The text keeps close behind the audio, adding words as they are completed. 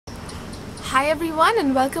Hi everyone,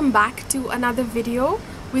 and welcome back to another video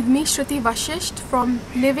with me, Shruti Vashisht from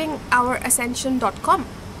livingourascension.com.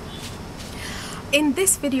 In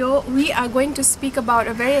this video, we are going to speak about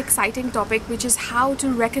a very exciting topic, which is how to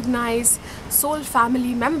recognize soul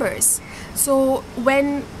family members. So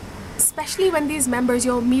especially when these members,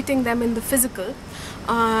 you're meeting them in the physical,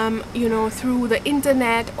 through the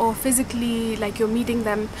internet or physically, like you're meeting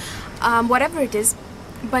them, whatever it is.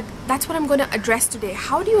 But that's what I'm going to address today.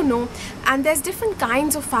 How do you know? And there's different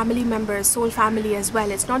kinds of family members, soul family as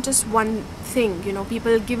well. It's not just one thing,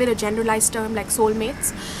 people give it a generalized term like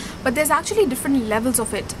soulmates, but there's actually different levels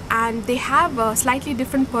of it, and they have slightly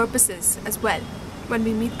different purposes as well when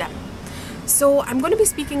we meet them. So I'm going to be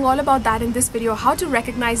speaking all about that in this video, how to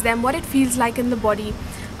recognize them, what it feels like in the body.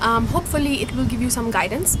 Hopefully it will give you some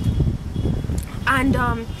guidance. And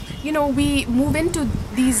we move into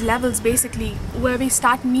these levels basically where we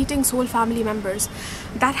start meeting soul family members.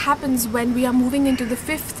 That happens when we are moving into the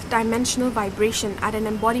fifth dimensional vibration at an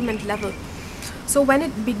embodiment level. So when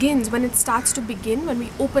it starts to begin, when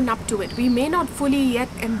we open up to it, we may not fully yet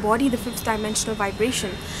embody the fifth dimensional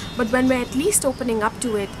vibration, but when we're at least opening up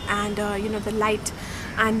to it and the light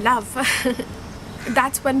and love,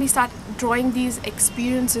 that's when we start drawing these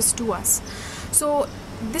experiences to us. So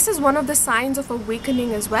this is one of the signs of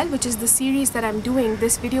awakening as well, which is the series that I'm doing.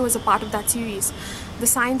 This video is a part of that series, the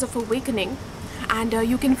signs of awakening, and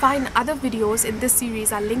you can find other videos in this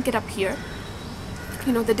series. I'll link it up here,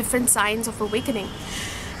 the different signs of awakening.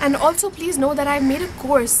 And also please know that I made a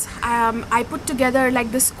course. I put together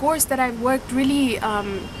like this course that I've worked really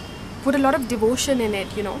put a lot of devotion in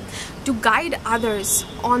it, to guide others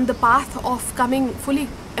on the path of fully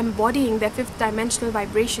embodying their fifth dimensional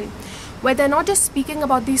vibration, where they're not just speaking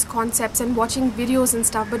about these concepts and watching videos and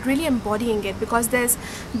stuff, but really embodying it, because there's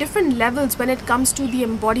different levels when it comes to the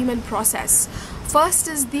embodiment process. First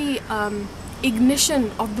is the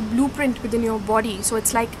ignition of the blueprint within your body. So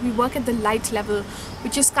it's like we work at the light level,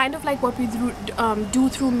 which is kind of like what we do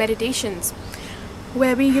through meditations,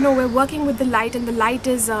 where we're working with the light, and the light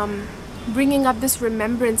is bringing up this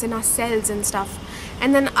remembrance in our cells and stuff.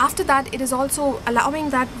 And then after that, it is also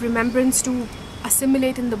allowing that remembrance to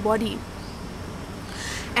assimilate in the body.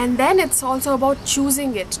 And then it's also about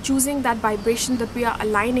choosing that vibration that we are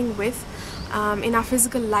aligning with in our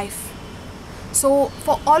physical life. So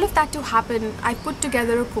for all of that to happen, I put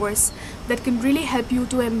together a course that can really help you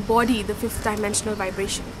to embody the fifth dimensional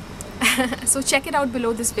vibration. So check it out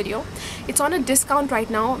below this video. It's on a discount right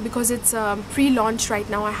now because it's pre-launch right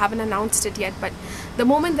now. I haven't announced it yet, but the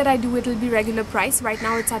moment that I do, it will be regular price. Right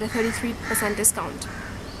now it's at a 33% discount.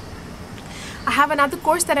 I have another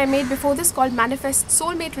course that I made before this called Manifest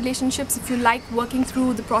Soulmate Relationships. If you like working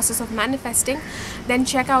through the process of manifesting, then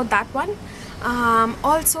check out that one.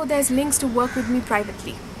 Also, there's links to work with me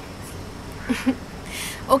privately.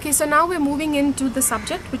 Okay, so now we're moving into the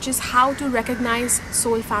subject, which is how to recognize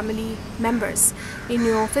soul family members in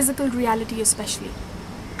your physical reality especially.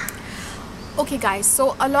 Okay guys,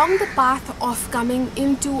 so along the path of coming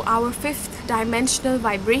into our fifth dimensional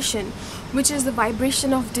vibration, which is the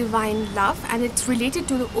vibration of divine love, and it's related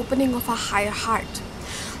to the opening of our higher heart.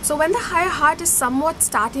 So when the higher heart is somewhat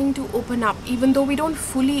starting to open up, even though we don't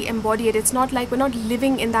fully embody it, it's not like we're not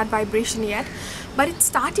living in that vibration yet, but it's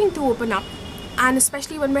starting to open up. And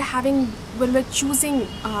especially when we're choosing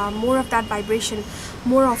more of that vibration,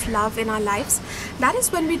 more of love in our lives, that is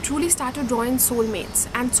when we truly start to draw in soulmates.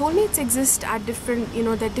 And soulmates exist at different, there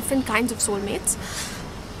are different kinds of soulmates.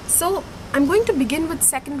 So I'm going to begin with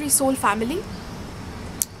secondary soul family.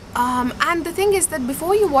 And the thing is that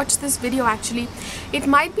before you watch this video, actually, it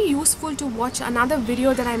might be useful to watch another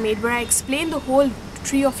video that I made where I explain the whole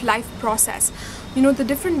tree of life process, the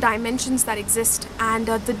different dimensions that exist, and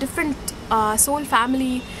the different soul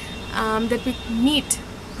family that we meet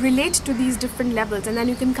relate to these different levels. And then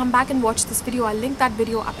you can come back and watch this video. I'll link that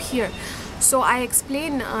video up here. So I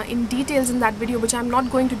explain in details in that video, which I'm not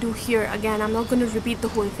going to do here. Again, I'm not going to repeat the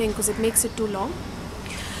whole thing because it makes it too long.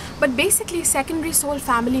 But basically, secondary soul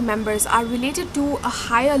family members are related to a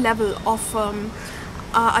higher level of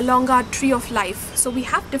along our tree of life. So we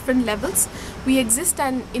have different levels. We exist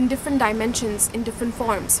in different dimensions, in different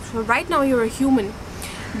forms. So right now you're a human.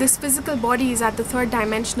 This physical body is at the third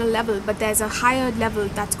dimensional level, but there's a higher level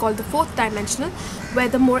that's called the fourth dimensional, where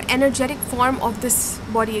the more energetic form of this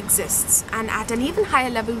body exists. And at an even higher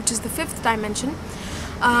level, which is the fifth dimension,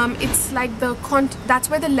 it's like that's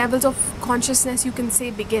where the levels of consciousness, you can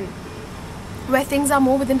say, begin, where things are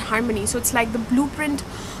more within harmony. So it's like the blueprint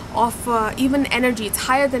of even energy. It's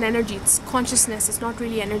higher than energy. It's consciousness. It's not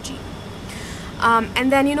really energy.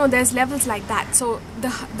 And then, you know, there's levels like that. So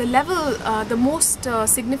the level, the most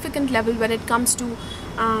significant level when it comes to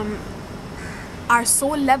our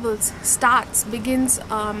soul levels begins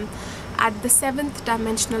at the 7th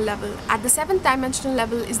dimensional level. At the 7th dimensional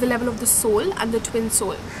level is the level of the soul and the twin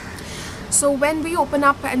soul. So when we open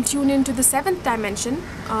up and tune into the 7th dimension,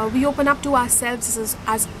 we open up to ourselves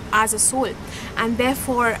as a soul, and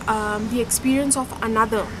therefore the experience of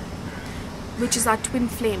another, which is our twin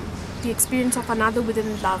flame, the experience of another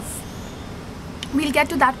within love. We'll get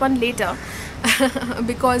to that one later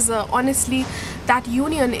because honestly that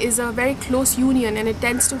union is a very close union, and it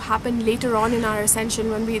tends to happen later on in our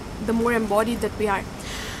ascension when the more embodied that we are.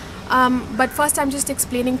 But first I'm just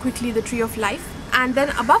explaining quickly the tree of life. And then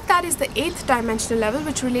above that is the 8th dimensional level,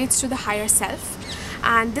 which relates to the higher self,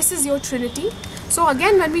 and this is your trinity. So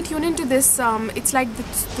again, when we tune into this, it's like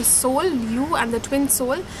the soul, you and the twin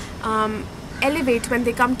soul elevate when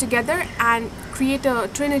they come together and create a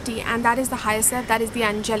trinity, and that is the higher self, that is the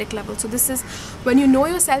angelic level. So this is when you know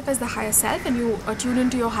yourself as the higher self and you tune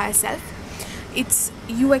into your higher self,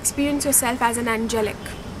 you experience yourself as an angelic.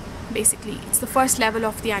 Basically, it's the first level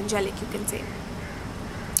of the angelic, you can say,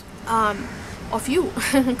 of you,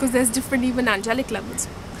 because there's different even angelic levels.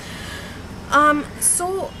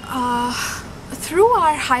 Through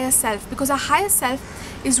our higher self, because our higher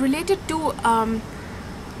self is related to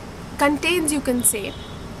contains, you can say,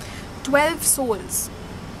 12 souls.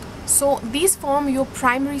 So these form your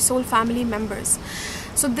primary soul family members.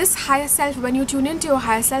 So this higher self, when you tune into your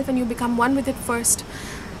higher self and you become one with it first,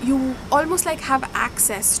 you almost like have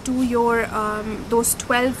access to your those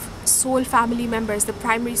 12 soul family members, the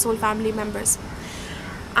primary soul family members.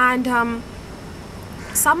 And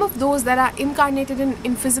some of those that are incarnated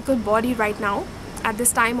in physical body right now at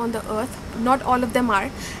this time on the earth, not all of them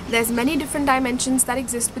are. There's many different dimensions that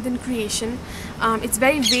exist within creation. It's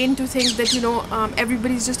very vain to think that, you know,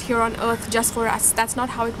 everybody's just here on earth just for us. That's not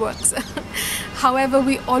how it works. However,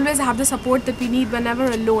 we always have the support that we need whenever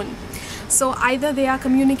alone. So either they are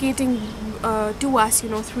communicating to us, you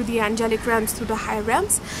know, through the angelic realms, through the higher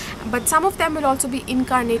realms, but some of them will also be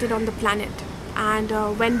incarnated on the planet. And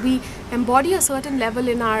when we embody a certain level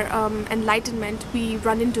in our enlightenment, we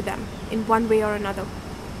run into them in one way or another.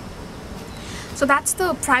 So that's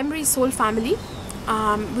the primary soul family,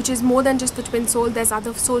 which is more than just the twin soul. There's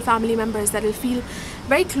other soul family members that will feel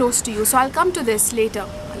very close to you. So I'll come to this later.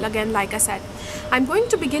 Again, like I said, I'm going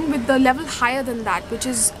to begin with the level higher than that, which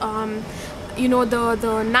is you know, the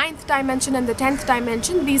 9th dimension and the 10th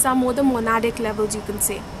dimension. These are more the monadic levels, you can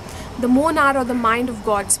say. The monad, or the mind of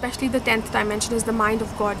God, especially the 10th dimension, is the mind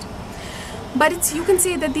of God. But you can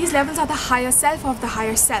say that these levels are the higher self of the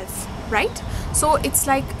higher self, right? So it's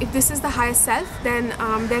like, if this is the higher self, then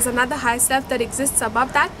there's another higher self that exists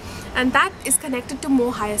above that, and that is connected to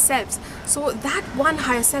more higher selves. So that one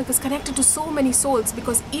higher self is connected to so many souls,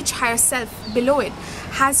 because each higher self below it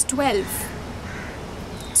has 12.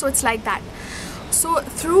 So it's like that. So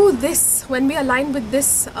through this, when we align with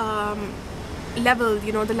this level,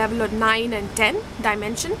 you know, the level of 9 and 10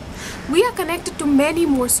 dimension, we are connected to many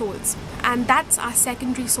more souls, and that's our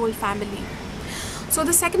secondary soul family. So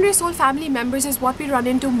the secondary soul family members is what we run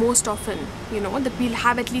into most often, you know, that we'll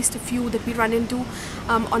have at least a few that we run into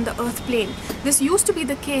on the earth plane. This used to be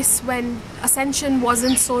the case when ascension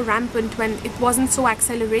wasn't so rampant, when it wasn't so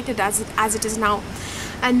accelerated as it is now.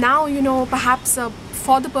 And now, you know, perhaps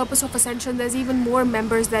for the purpose of ascension, there's even more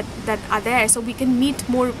members that are there, so we can meet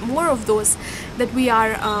more of those that we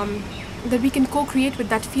are that we can co-create with,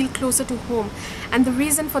 that feel closer to home. And the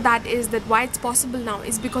reason for that is that why it's possible now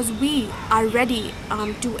is because we are ready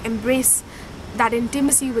to embrace that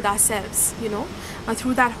intimacy with ourselves, you know,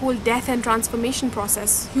 through that whole death and transformation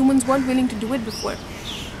process. Humans weren't willing to do it before,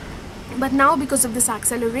 but now, because of this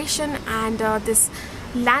acceleration and this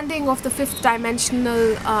landing of the 5th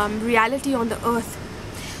dimensional reality on the earth,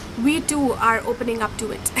 we too are opening up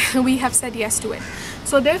to it. We have said yes to it.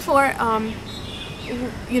 So therefore,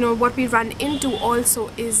 you know, what we run into also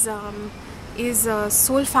is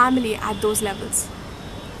soul family at those levels.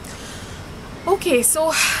 Okay,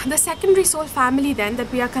 so the secondary soul family then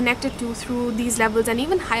that we are connected to through these levels and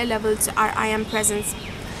even higher levels are I am presence.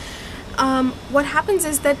 What happens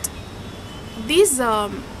is that these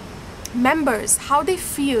members, how they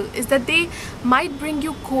feel is that they might bring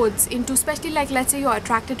you codes into, especially like, let's say you're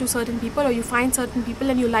attracted to certain people, or you find certain people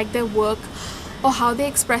and you like their work or how they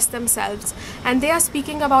express themselves, and they are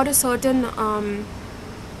speaking about a certain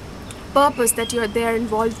purpose that they're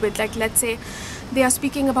involved with. Like, let's say they are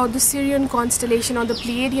speaking about the Sirian constellation or the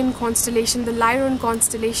Pleiadian constellation, the Lyran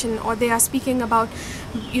constellation, or they are speaking about,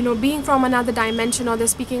 you know, being from another dimension, or they're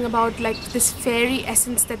speaking about like this fairy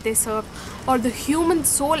essence that they serve, or the human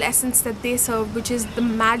soul essence that they serve, which is the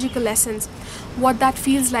magical essence, what that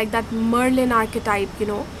feels like, that Merlin archetype, you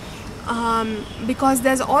know, because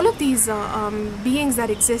there's all of these beings that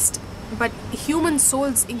exist, but human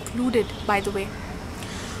souls included, by the way.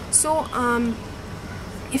 So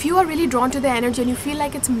if you are really drawn to the energy and you feel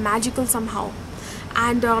like it's magical somehow,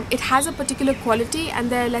 and it has a particular quality, and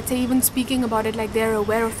they're, let's say, even speaking about it like they're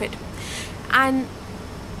aware of it, and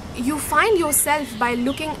you find yourself by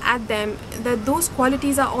looking at them that those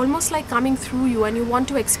qualities are almost like coming through you and you want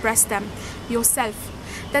to express them yourself,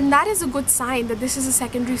 then that is a good sign that this is a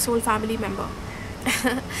secondary soul family member.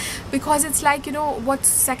 Because it's like, you know, what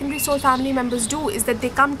secondary soul family members do is that they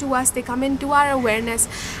come to us, they come into our awareness,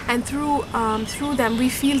 and through them we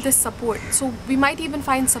feel this support. So we might even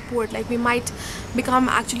find support, like we might become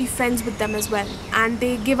actually friends with them as well, and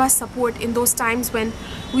they give us support in those times when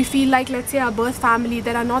we feel like, let's say, our birth family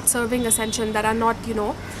that are not serving Ascension, that are not, you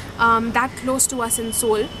know, that close to us in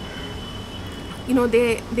soul, you know,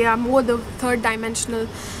 they are more the third dimensional,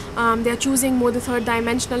 they are choosing more the third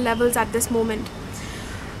dimensional levels at this moment.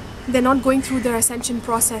 They're not going through their ascension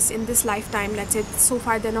process in this lifetime, let's say. So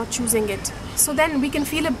far they're not choosing it. So then we can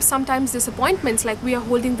feel sometimes disappointments, like we are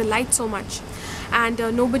holding the light so much, and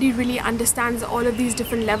nobody really understands all of these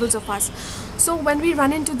different levels of us. So when we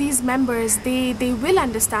run into these members, they will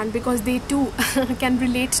understand, because they too can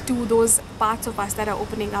relate to those parts of us that are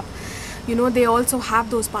opening up. You know, they also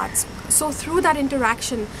have those parts. So through that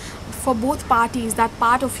interaction, for both parties, that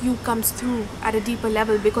part of you comes through at a deeper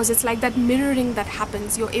level, because it's like that mirroring that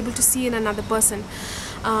happens. You're able to see in another person,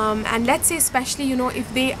 and let's say, especially, you know,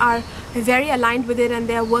 if they are very aligned with it and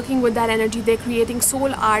they are working with that energy, they're creating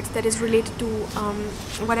soul art that is related to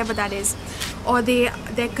whatever that is, or their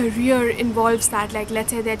career involves that, like let's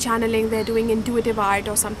say they're channeling, they're doing intuitive art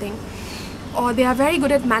or something, or they are very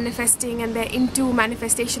good at manifesting and they're into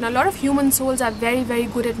manifestation. A lot of human souls are very, very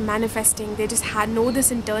good at manifesting. They just know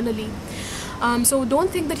this internally. So don't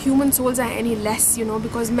think that human souls are any less, you know,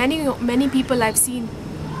 because many people I've seen,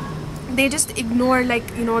 they just ignore, like,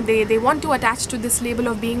 you know, they want to attach to this label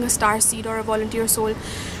of being a starseed or a volunteer soul,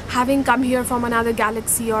 having come here from another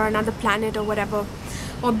galaxy or another planet or whatever,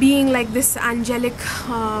 or being like this angelic,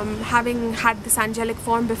 having had this angelic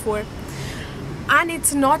form before. And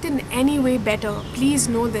it's not in any way better. Please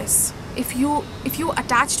know this. If you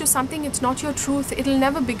attach to something, it's not your truth. It'll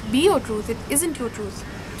never be your truth. It isn't your truth.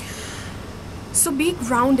 So be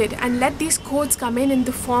grounded and let these codes come in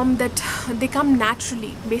the form that they come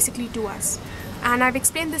naturally, basically, to us. And I've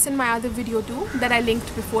explained this in my other video too, that I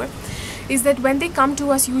linked before, is that when they come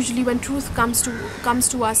to us, usually when truth comes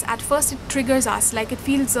to us, at first it triggers us, like it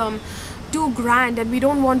feels too grand and we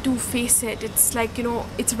don't want to face it. It's like, you know,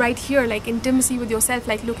 it's right here, like intimacy with yourself,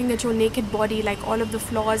 like looking at your naked body, like all of the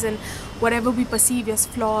flaws and whatever we perceive as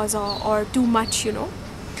flaws or too much, you know.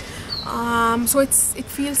 So it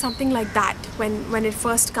feels something like that when it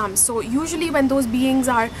first comes. So usually when those beings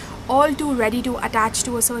are all too ready to attach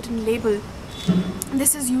to a certain label,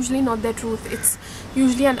 this is usually not their truth. It's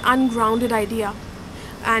usually an ungrounded idea,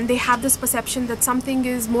 and they have this perception that something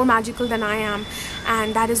is more magical than I am,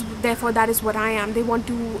 and therefore that is what I am. They want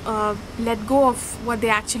to let go of what they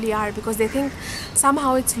actually are, because they think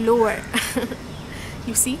somehow it's lower.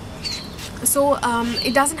 You see? So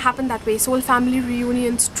it doesn't happen that way. Soul family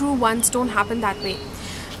reunions, true ones, don't happen that way.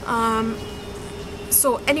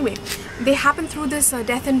 So anyway, they happen through this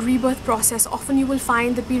death and rebirth process. Often you will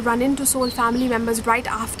find that we run into soul family members right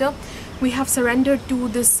after we have surrendered to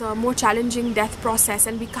this more challenging death process,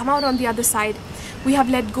 and we come out on the other side. We have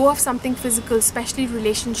let go of something physical, especially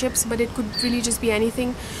relationships, but it could really just be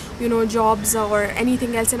anything, you know, jobs or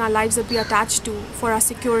anything else in our lives that we attach to for our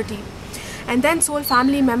security. And then soul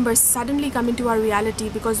family members suddenly come into our reality,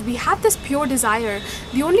 because we have this pure desire.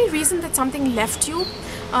 The only reason that something left you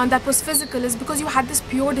that was physical is because you had this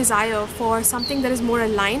pure desire for something that is more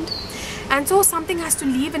aligned. And so something has to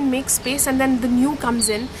leave and make space, and then the new comes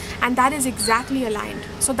in, and that is exactly aligned.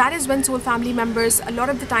 So that is when soul family members, a lot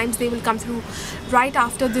of the times, they will come through right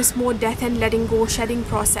after this more death and letting go, shedding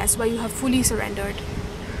process, where you have fully surrendered.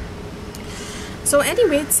 So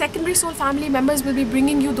anyway, secondary soul family members will be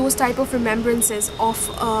bringing you those type of remembrances of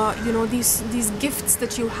you know, these gifts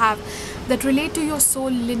that you have that relate to your soul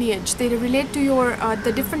lineage. They relate to your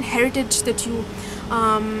the different heritage that you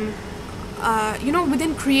you know,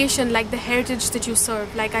 within creation, like the heritage that you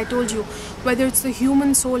serve. Like I told you, whether it's the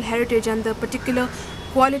human soul heritage and the particular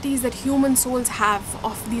qualities that human souls have,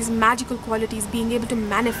 of these magical qualities, being able to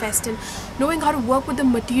manifest and knowing how to work with the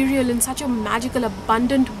material in such a magical,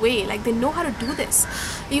 abundant way. Like, they know how to do this.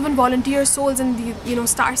 Even volunteer souls in the, you know,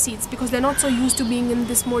 starseeds, because they're not so used to being in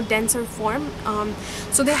this more denser form,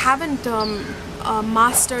 so they haven't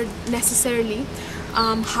mastered necessarily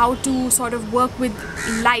how to sort of work with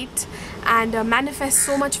light and manifest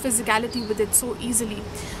so much physicality with it so easily.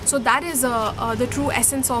 So that is the true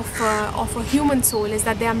essence of a human soul, is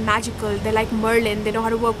that they are magical. They're like Merlin. They know how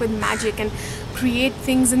to work with magic and create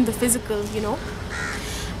things in the physical, you know.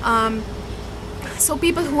 So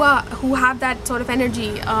people who have that sort of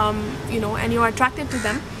energy, you know, and you're attracted to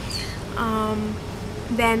them,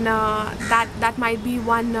 then that might be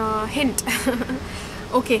one hint.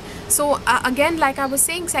 Okay, so again, like I was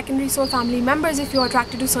saying, secondary soul family members, if you're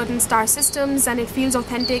attracted to certain star systems and it feels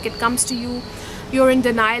authentic, it comes to you, you're in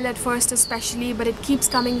denial at first especially, but it keeps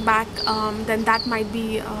coming back, then that might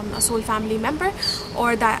be a soul family member,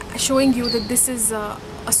 or that showing you that this is a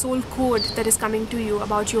soul code that is coming to you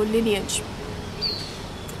about your lineage.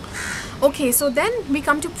 Okay, so then we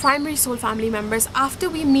come to primary soul family members. After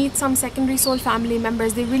we meet some secondary soul family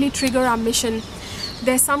members, they really trigger our mission.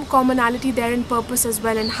 There's some commonality there in purpose as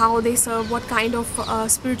well, and how they serve, what kind of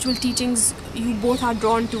spiritual teachings you both are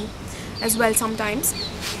drawn to as well. Sometimes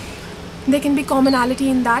there can be commonality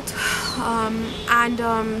in that, and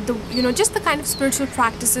you know, just the kind of spiritual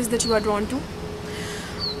practices that you are drawn to,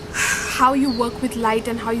 how you work with light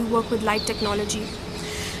and how you work with light technology.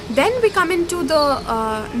 Then we come into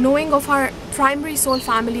the knowing of our primary soul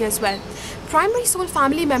family as well. Primary soul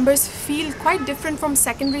family members feel quite different from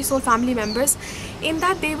secondary soul family members, in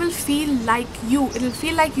that they will feel like you. It will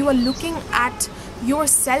feel like you are looking at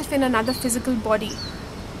yourself in another physical body,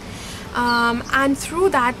 and through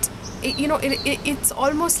that, you know, it's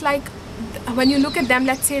almost like when you look at them,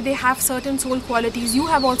 let's say they have certain soul qualities, you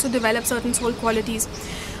have also developed certain soul qualities.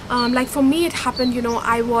 Like for me, it happened, you know,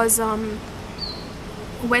 I was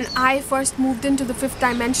when I first moved into the 5th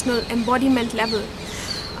dimensional embodiment level,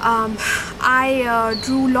 I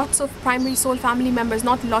drew lots of primary soul family members,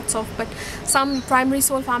 not lots of, but some primary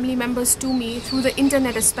soul family members to me through the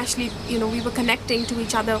internet especially. You know, we were connecting to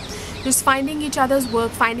each other, just finding each other's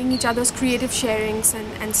work, finding each other's creative sharings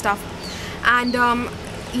and stuff. And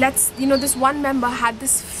you know, this one member had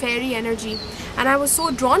this fairy energy, and I was so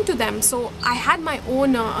drawn to them. So I had my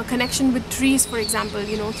own connection with trees, for example,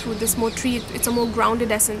 you know, through this more tree, it's a more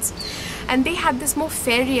grounded essence, and they had this more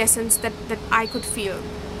fairy essence that I could feel.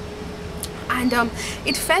 And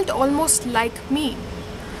it felt almost like me,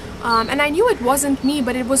 and I knew it wasn't me,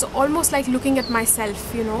 but it was almost like looking at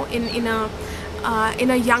myself, you know, in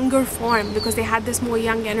a younger form, because they had this more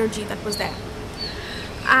young energy that was there.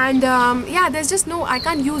 And yeah, there's just no, I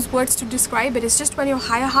can't use words to describe it. It's just when your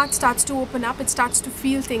higher heart starts to open up, it starts to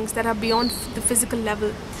feel things that are beyond the physical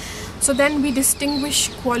level. So then we distinguish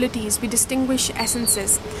qualities, we distinguish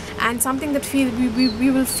essences, and something that we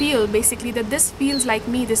will feel basically that this feels like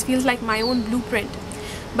me, this feels like my own blueprint,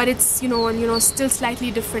 but it's, you know, still slightly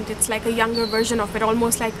different. It's like a younger version of it,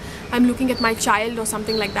 almost like I'm looking at my child or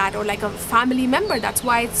something like that, or like a family member. That's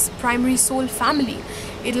why it's primary soul family.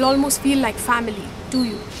 It'll almost feel like family to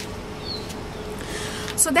you.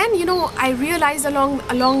 So then, you know, I realized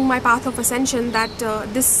along my path of ascension that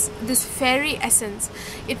this fairy essence,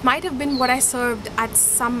 it might have been what I served at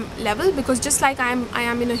some level, because just like I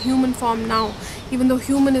am in a human form now, even though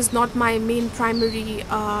human is not my main primary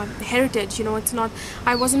heritage, you know, it's not,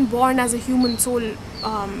 I wasn't born as a human soul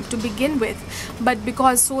to begin with, but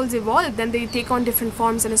because souls evolve, then they take on different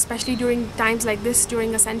forms, and especially during times like this,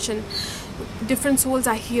 during ascension, different souls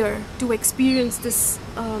are here to experience this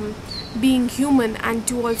being human, and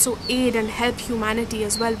to also aid and help humanity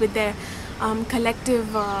as well with their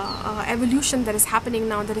collective evolution that is happening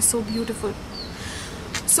now, that is so beautiful.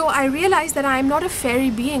 So I realized that I am not a fairy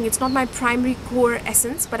being. It's not my primary core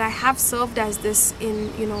essence, but I have served as this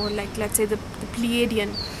in, you know, like let's say the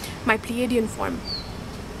Pleiadian, my Pleiadian form.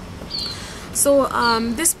 So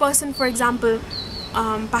this person, for example,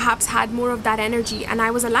 perhaps had more of that energy, and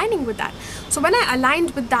I was aligning with that. So when I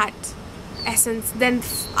aligned with that essence, then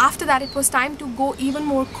after that it was time to go even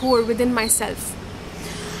more core within myself.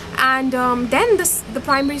 And then the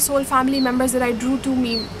primary soul family members that I drew to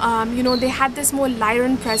me, you know, they had this more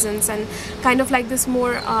Lyran presence, and kind of like this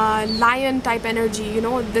more lion type energy, you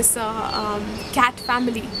know, this cat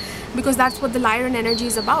family, because that's what the Lyran energy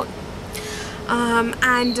is about.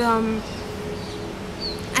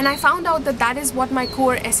 And I found out that that is what my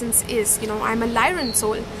core essence is. You know, I'm a Lyran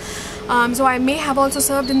soul. So I may have also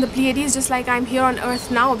served in the Pleiades, just like I'm here on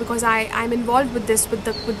Earth now, because I'm involved with this, with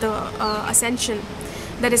the Ascension,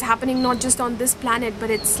 that is happening not just on this planet, but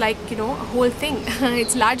it's like, you know, a whole thing.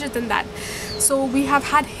 It's larger than that. So we have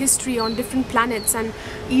had history on different planets, and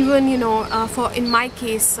even, you know, for in my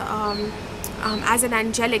case, as an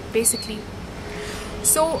angelic basically.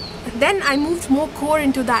 So then I moved more core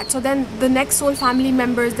into that. So then the next soul family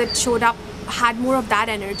members that showed up had more of that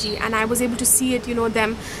energy, and I was able to see it, you know,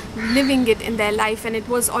 them living it in their life, and it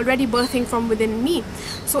was already birthing from within me.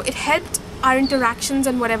 So it helped our interactions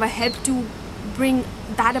and whatever, helped to bring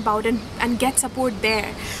that about and get support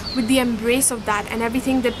there with the embrace of that, and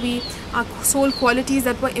everything that we, our soul qualities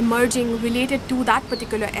that were emerging related to that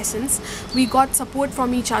particular essence, we got support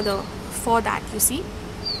from each other for that, you see.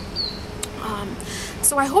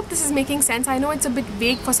 So I hope this is making sense. I know it's a bit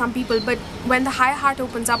vague for some people, but when the higher heart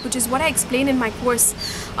opens up, which is what I explain in my course,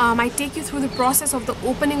 I take you through the process of the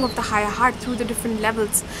opening of the higher heart through the different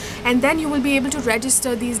levels, and then you will be able to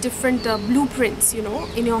register these different blueprints, you know,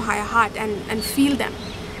 in your higher heart, and feel them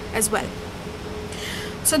as well.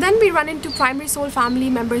 So then we run into primary soul family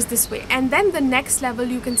members this way, and then the next level,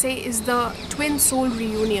 you can say, is the twin soul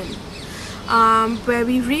reunion, where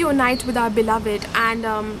we reunite with our beloved.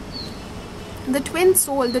 And the twin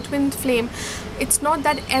soul, the twin flame, it's not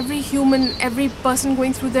that every human, every person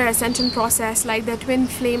going through their ascension process, like their twin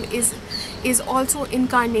flame is also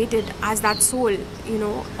incarnated as that soul, you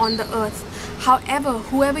know, on the earth. However,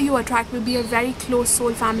 whoever you attract will be a very close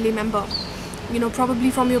soul family member, you know,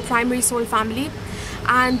 probably from your primary soul family,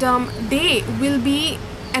 and they will be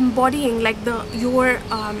embodying like the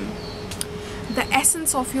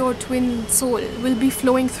essence of your twin soul will be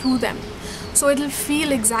flowing through them. So it'll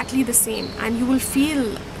feel exactly the same, and you will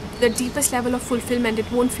feel the deepest level of fulfillment.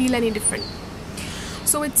 It won't feel any different.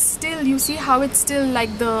 So it's still, you see how it's still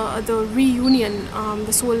like the reunion,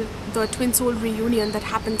 the twin soul reunion that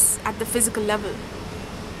happens at the physical level.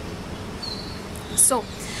 So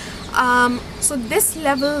so this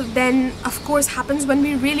level then of course happens when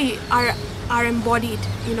we really are embodied,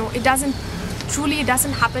 you know. It doesn't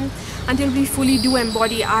happen until we fully do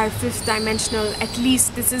embody our fifth dimensional. At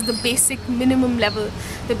least this is the basic minimum level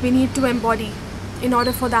that we need to embody in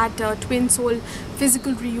order for that twin soul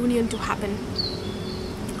physical reunion to happen.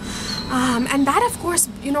 And that, of course,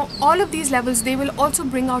 you know, all of these levels, they will also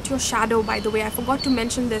bring out your shadow, by the way. I forgot to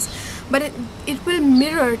mention this, but it will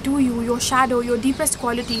mirror to you your shadow, your deepest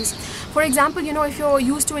qualities. For example, you know, if you're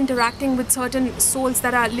used to interacting with certain souls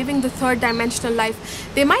that are living the third dimensional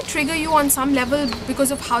life, they might trigger you on some level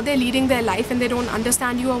because of how they're leading their life and they don't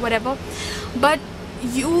understand you or whatever. But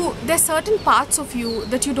there's certain parts of you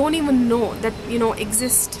that you don't even know that, you know,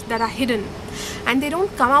 exist, that are hidden, and they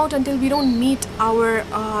don't come out until we don't meet our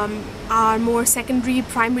more secondary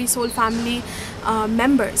primary soul family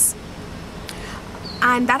members.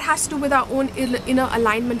 And that has to do with our own inner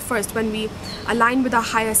alignment first. When we align with our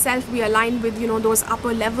higher self, we align with, you know, those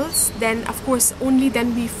upper levels, then of course only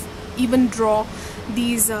then we even draw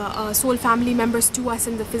these soul family members to us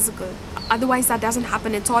in the physical. Otherwise that doesn't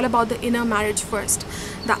happen. It's all about the inner marriage first.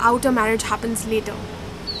 The outer marriage happens later.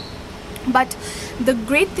 But the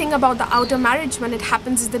great thing about the outer marriage when it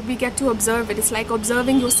happens is that we get to observe it. It's like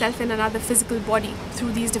observing yourself in another physical body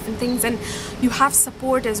through these different things, and you have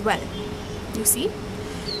support as well, you see.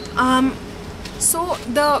 So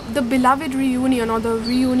the beloved reunion, or the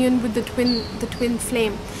reunion with the twin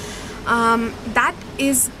flame, that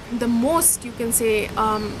is the most, you can say,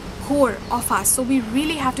 core of us. So we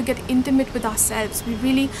really have to get intimate with ourselves. We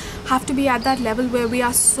really have to be at that level where we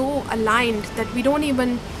are so aligned that we don't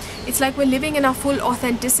even, it's like we're living in our full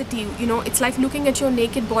authenticity, you know. It's like looking at your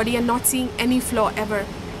naked body and not seeing any flaw ever.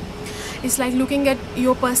 It's like looking at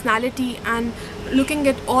your personality and looking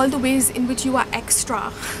at all the ways in which you are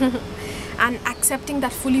extra and accepting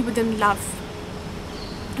that fully within love.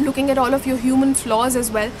 Looking at all of your human flaws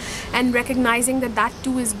as well and recognizing that that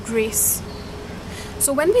too is grace.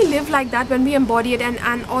 So when we live like that, when we embody it,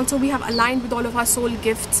 and also we have aligned with all of our soul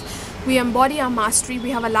gifts, we embody our mastery, we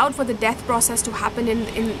have allowed for the death process to happen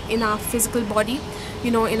in our physical body, you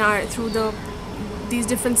know, through these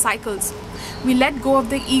different cycles. We let go of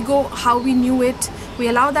the ego, how we knew it, we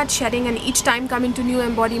allow that shedding, and each time come into new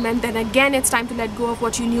embodiment, then again it's time to let go of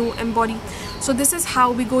what you knew, embody. So this is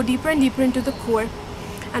how we go deeper and deeper into the core,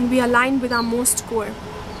 and we align with our most core.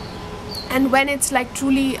 And when it's like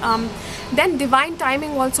truly, then divine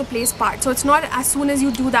timing also plays part. So it's not as soon as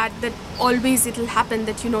you do that always it'll happen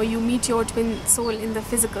that, you know, you meet your twin soul in the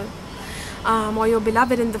physical, or your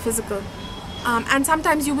beloved in the physical. And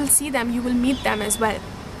sometimes you will see them, you will meet them as well.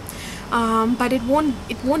 but it won't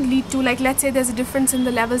lead to, like, let's say there's a difference in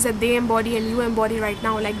the levels that they embody and you embody right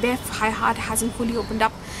now, like their high heart hasn't fully opened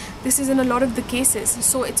up. This is in a lot of the cases.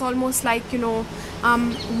 So it's almost like, you know,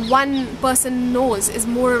 one person knows is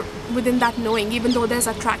more within that knowing, even though there's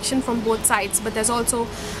attraction from both sides, but there's also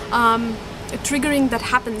a triggering that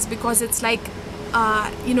happens, because it's like,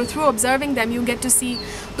 you know, through observing them you get to see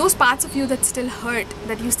those parts of you that still hurt,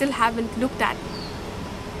 that you still haven't looked at.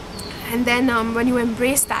 And then when you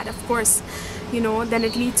embrace that, of course, you know, then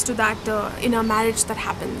it leads to that inner marriage that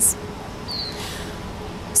happens.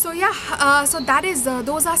 So yeah, so that is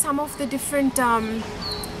those are some of the different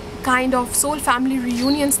kind of soul family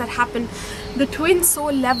reunions that happen. The twin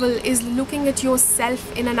soul level is looking at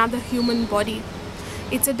yourself in another human body.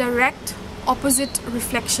 It's a direct opposite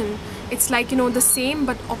reflection. It's like, you know, the same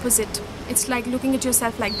but opposite. It's like looking at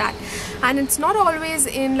yourself like that. And it's not always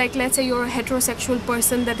in, like, let's say you're a heterosexual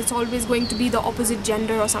person, that it's always going to be the opposite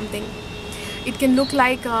gender or something. It can look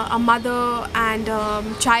like a mother and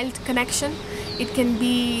child connection. It can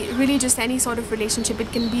be really just any sort of relationship.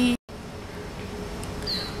 It could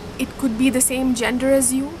be the same gender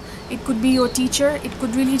as you. It could be your teacher. It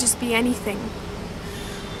could really just be anything.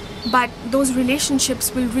 But those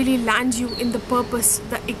relationships will really land you in the purpose,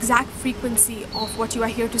 the exact frequency of what you are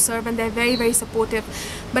here to serve, and they're very, very supportive.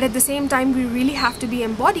 But at the same time, we really have to be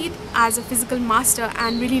embodied as a physical master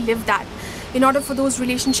and really live that in order for those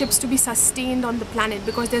relationships to be sustained on the planet,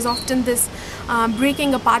 because there's often this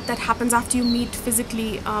breaking apart that happens after you meet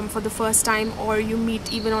physically for the first time, or you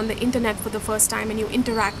meet even on the internet for the first time and you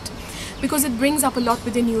interact, because it brings up a lot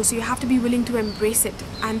within you. So you have to be willing to embrace it,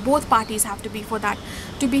 and both parties have to be for that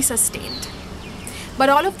to be sustained. But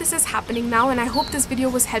all of this is happening now, and I hope this video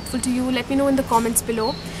was helpful to you. Let me know in the comments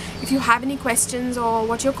below if you have any questions, or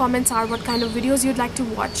what your comments are, what kind of videos you'd like to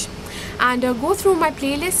watch. And go through my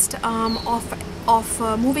playlist of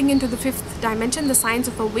moving into the fifth dimension, the signs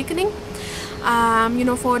of awakening, you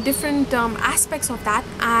know, for different aspects of that.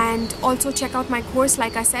 And also check out my course.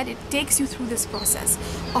 Like I said, it takes you through this process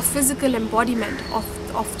of physical embodiment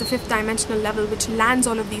of the fifth dimensional level, which lands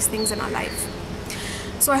all of these things in our life.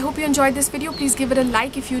 So I hope you enjoyed this video. Please give it a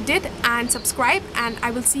like if you did, and subscribe, and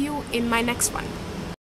I will see you in my next one.